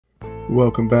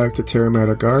Welcome back to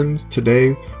Terra Gardens.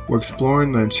 Today we're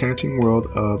exploring the enchanting world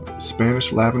of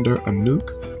Spanish Lavender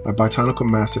Anouk, a botanical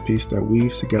masterpiece that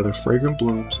weaves together fragrant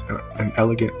blooms and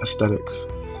elegant aesthetics.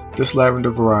 This lavender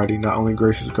variety not only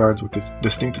graces gardens with its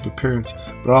distinctive appearance,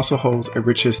 but also holds a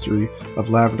rich history of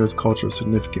lavender's cultural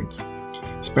significance.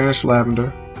 Spanish lavender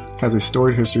has a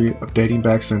storied history of dating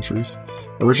back centuries.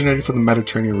 Originating from the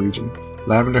Mediterranean region,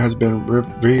 lavender has been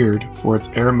revered for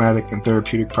its aromatic and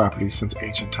therapeutic properties since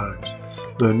ancient times.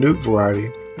 The Anouk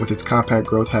variety, with its compact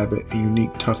growth habit and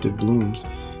unique tufted blooms,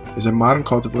 is a modern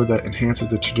cultivar that enhances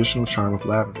the traditional charm of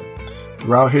lavender.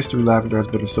 Throughout history, lavender has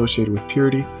been associated with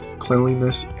purity,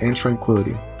 cleanliness, and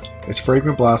tranquility. Its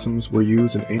fragrant blossoms were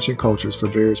used in ancient cultures for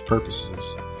various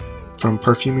purposes, from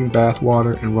perfuming bath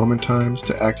water in Roman times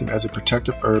to acting as a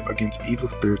protective herb against evil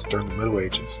spirits during the Middle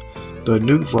Ages. The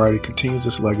Anouk variety continues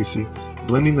this legacy,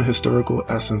 blending the historical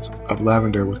essence of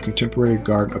lavender with contemporary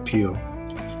garden appeal.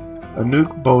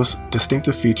 Anouk boasts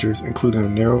distinctive features, including a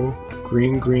narrow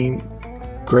gray-green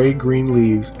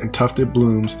leaves and tufted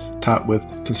blooms topped with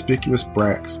conspicuous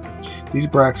bracts. These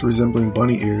bracts, resembling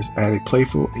bunny ears, add a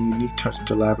playful and unique touch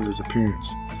to lavender's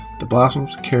appearance. The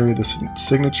blossoms carry the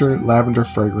signature lavender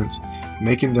fragrance,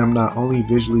 making them not only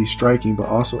visually striking but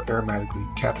also aromatically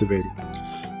captivating.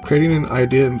 Creating an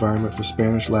ideal environment for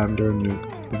Spanish Lavender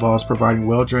Anouk involves providing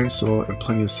well-drained soil and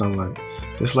plenty of sunlight.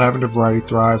 This lavender variety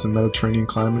thrives in Mediterranean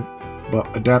climate,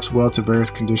 but adapts well to various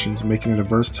conditions, making it a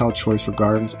versatile choice for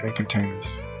gardens and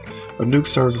containers. Anouk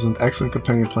serves as an excellent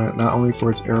companion plant not only for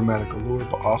its aromatic allure,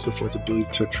 but also for its ability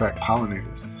to attract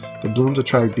pollinators. The blooms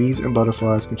attract bees and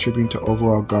butterflies, contributing to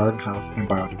overall garden health and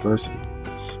biodiversity.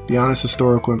 Beyond its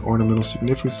historical and ornamental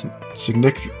significance,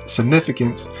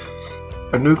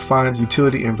 Anouk finds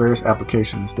utility in various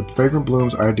applications. The fragrant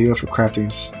blooms are ideal for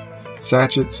crafting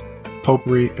sachets,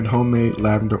 potpourri, and homemade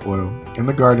lavender oil. In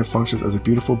the garden, it functions as a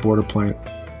beautiful border plant,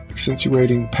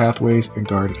 accentuating pathways and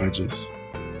garden edges.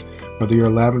 Whether you're a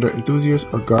lavender enthusiast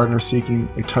or gardener seeking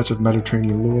a touch of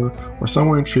Mediterranean lore, or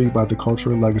someone intrigued by the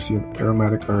cultural legacy of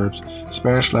aromatic herbs,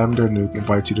 Spanish Lavender Anouk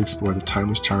invites you to explore the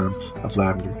timeless charm of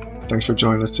lavender. Thanks for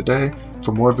joining us today.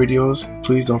 For more videos,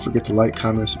 please don't forget to like,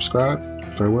 comment, and subscribe.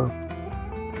 Farewell.